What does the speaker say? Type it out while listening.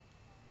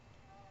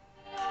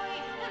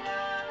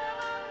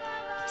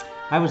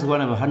I was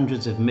one of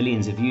hundreds of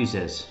millions of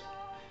users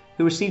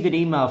who received an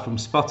email from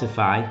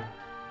Spotify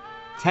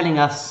telling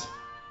us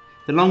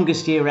the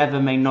longest year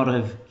ever may not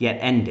have yet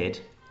ended,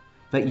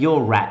 but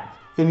your rap,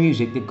 the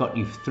music that got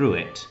you through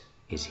it,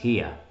 is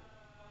here.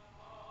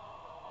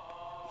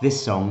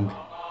 This song,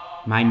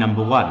 my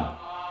number one.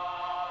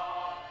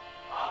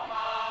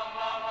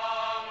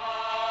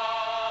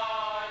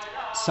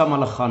 Tzom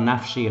Alecha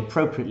Nafshi,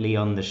 appropriately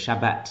on the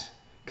Shabbat,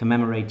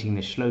 commemorating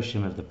the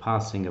Shloshim of the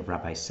passing of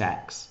Rabbi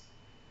Sacks.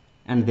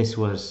 And this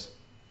was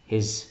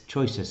his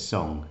choicest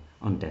song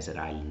on Desert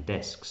Island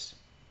Discs.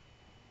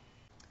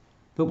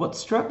 But what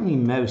struck me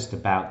most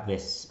about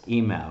this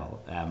email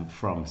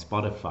from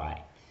Spotify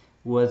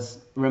was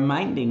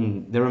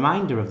the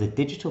reminder of the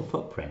digital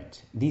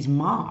footprint, these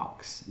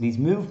marks, these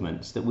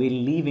movements that we're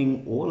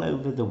leaving all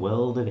over the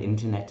world of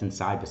internet and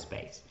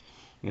cyberspace.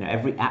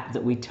 Every app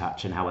that we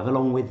touch and however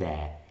long we're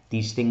there,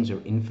 these things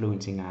are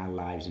influencing our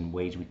lives in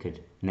ways we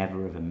could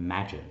never have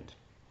imagined.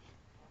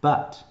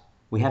 But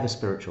we have a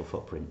spiritual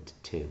footprint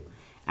too.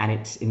 And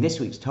it's in this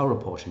week's Torah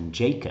portion,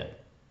 Jacob,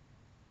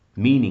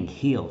 meaning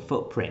heel,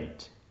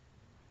 footprint,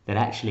 that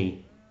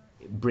actually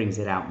brings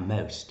it out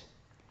most.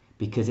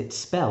 Because it's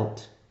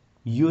spelt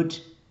Yud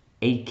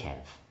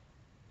Akev.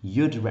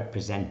 Yud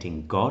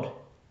representing God,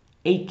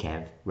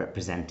 Akev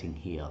representing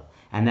heel.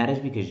 And that is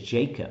because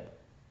Jacob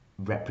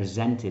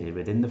represented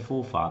within the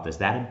forefathers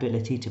that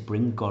ability to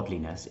bring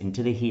godliness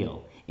into the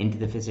heel, into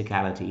the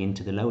physicality,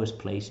 into the lowest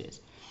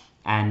places.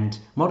 And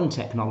modern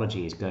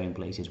technology is going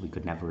places we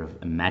could never have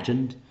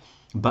imagined,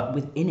 but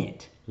within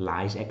it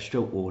lies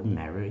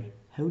extraordinary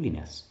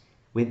holiness.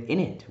 Within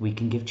it we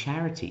can give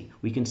charity,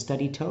 we can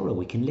study Torah,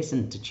 we can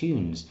listen to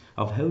tunes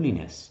of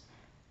holiness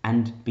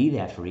and be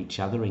there for each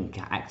other in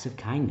acts of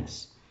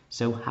kindness.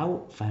 So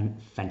how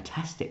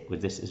fantastic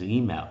was this as an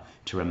email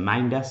to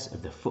remind us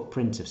of the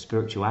footprints of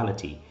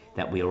spirituality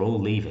that we are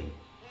all leaving.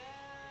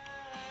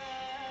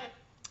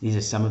 These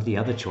are some of the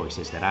other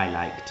choices that I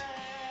liked.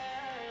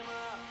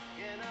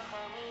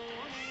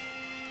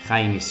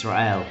 Chaim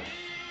Yisrael,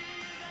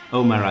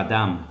 Omer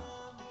Adam,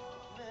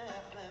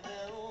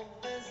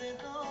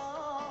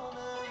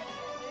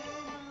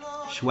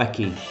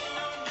 Shweki,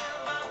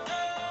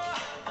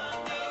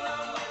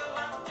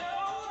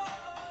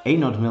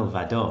 Einod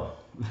Milvado.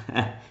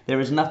 There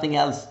is nothing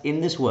else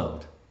in this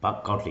world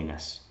but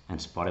godliness, and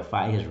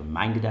Spotify has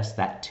reminded us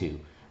that too,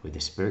 with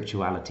the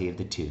spirituality of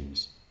the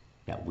tunes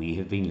that we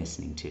have been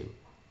listening to.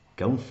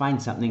 Go and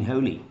find something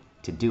holy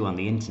to do on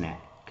the internet,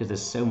 because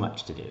there's so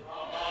much to do.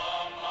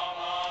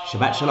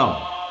 Shabbat Shalom.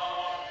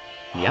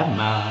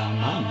 Yama,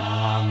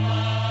 mama,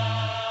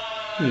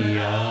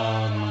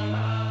 yama.